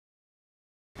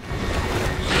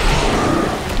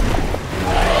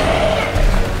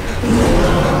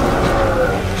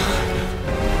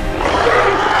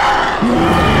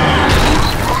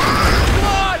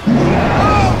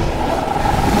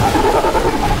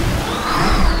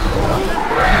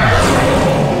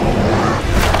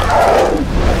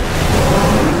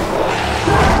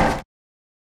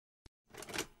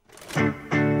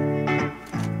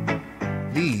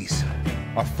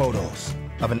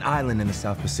island in the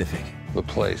South Pacific. The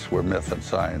place where myth and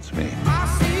science meet.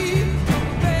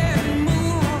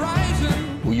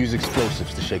 We use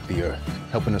explosives to shake the earth,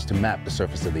 helping us to map the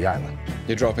surface of the island.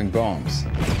 You're dropping bombs.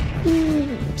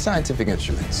 Scientific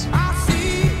instruments.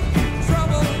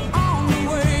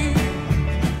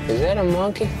 Is that a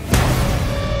monkey?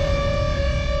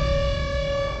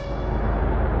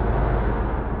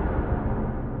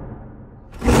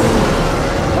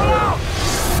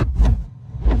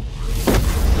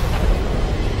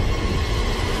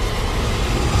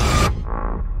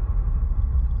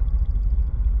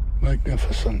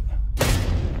 Magnificent.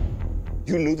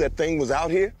 You knew that thing was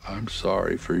out here? I'm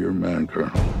sorry for your men,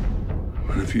 Colonel.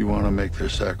 But if you want to make their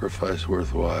sacrifice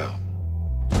worthwhile,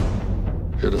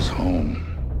 hit us home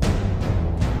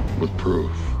with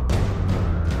proof.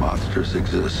 Monsters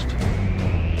exist.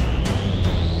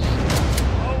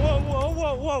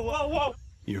 Whoa.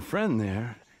 Your friend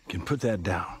there can put that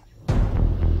down.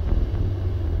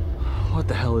 What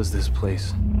the hell is this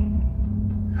place?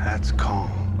 That's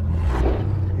Kong.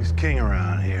 He's king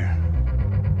around here.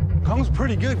 Kong's a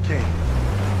pretty good king.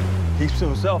 Keeps to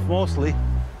himself mostly.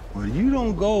 Well, you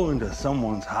don't go into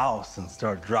someone's house and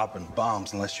start dropping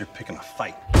bombs unless you're picking a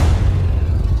fight.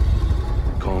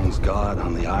 Kong's God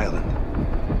on the island,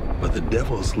 but the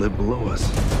devils live below us.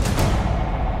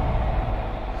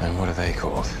 And what are they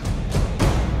called?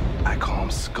 I call them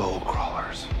skull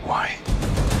crawlers. Why?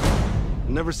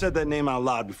 Never said that name out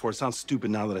loud before. It sounds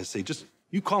stupid now that I say it. Just,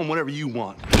 you call them whatever you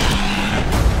want.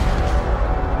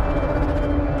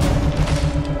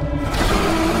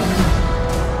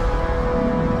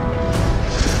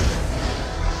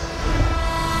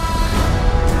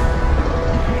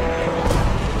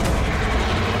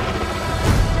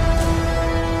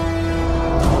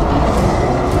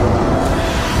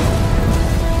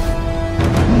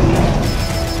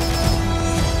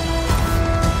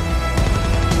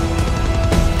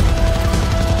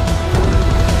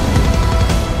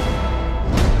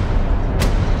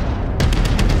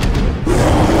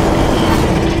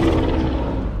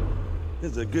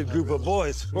 This is a good group of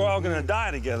boys. We're all gonna die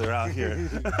together out here.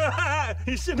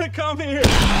 You shouldn't have come here.